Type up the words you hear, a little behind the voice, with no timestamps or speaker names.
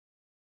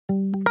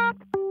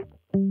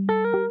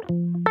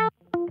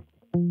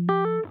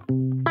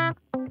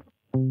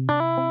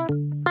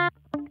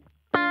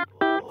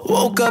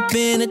Woke up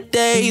in a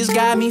daze,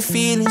 got me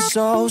feeling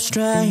so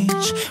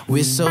strange.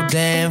 We're so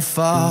damn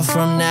far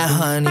from that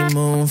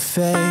honeymoon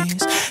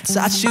phase.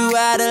 Taught you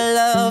how to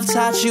love,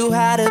 taught you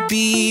how to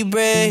be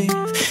brave.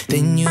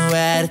 Then you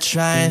had to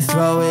try and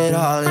throw it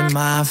all in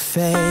my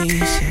face.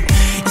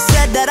 You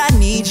said that I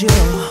need you,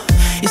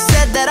 you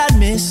said that I'd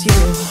miss you,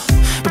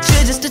 but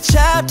you're just a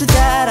chapter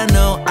that I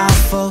know I'll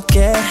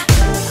forget.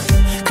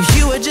 Cause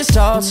you were just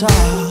all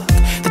talk,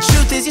 the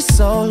truth is you're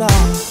so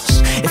lost.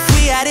 If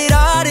we had it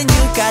all then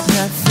you got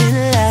nothing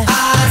left.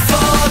 I've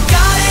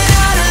forgotten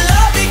how to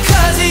love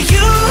because of you. I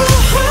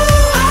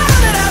know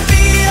that I'll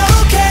be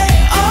okay.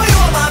 Oh, you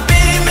were my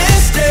big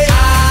mistake. I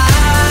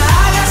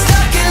got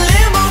stuck in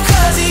limbo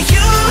cause of you.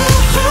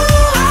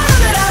 I know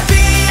that I'll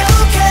be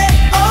okay.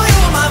 Oh, you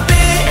were my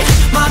big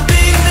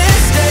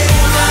mistake.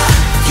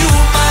 You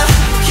were my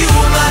big mistake. You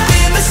were my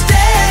big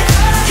mistake.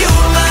 You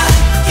were my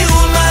big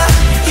mistake.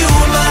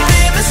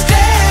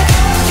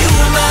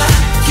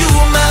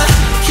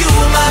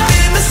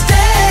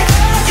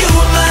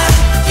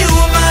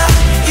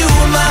 You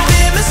were my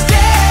big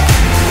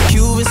mistake.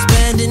 You were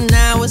spending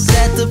hours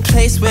at the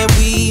place where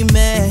we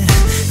met,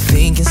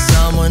 thinking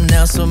someone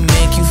else will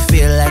make you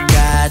feel like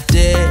I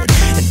did.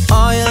 And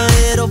all your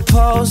little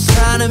posts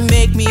trying to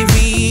make me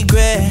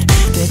regret,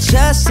 they're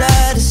just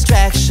a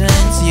distraction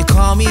till you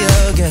call me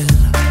again.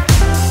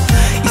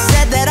 You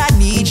said that I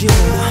need you,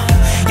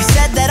 you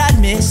said that I'd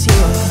miss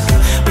you,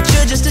 but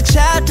you're just a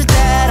chapter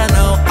that I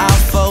know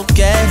I'll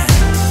forget.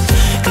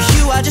 Cause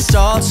you are just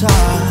all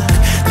talk,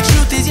 the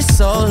truth is you're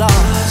so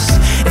lost.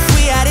 If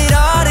we had it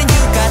all then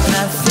you got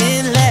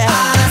nothing left.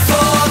 I've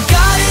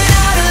forgotten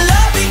how to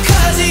love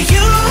because of you.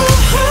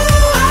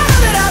 I know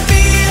that I'll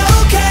be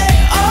okay.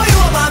 Oh, you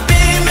were my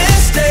big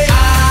mistake.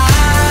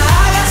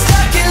 I got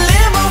stuck in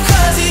limbo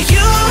cause of you.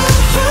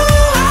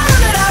 I know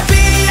that I'll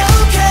be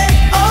okay.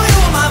 Oh, you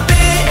were my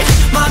big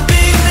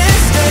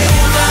mistake.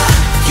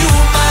 You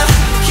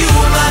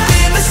were my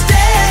big mistake. You were my big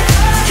mistake.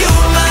 You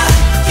were my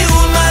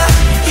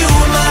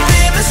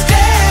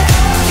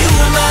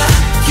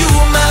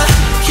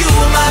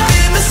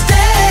big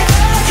mistake.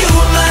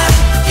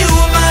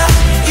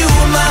 You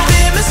were my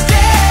big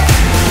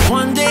mistake.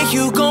 One day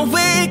you gon'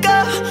 wake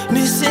up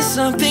missing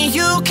something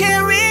you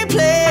can't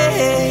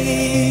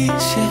replace.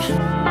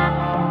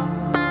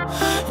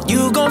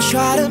 You gon'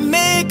 try to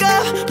make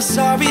up, but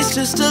sorry's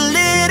just a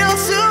little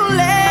too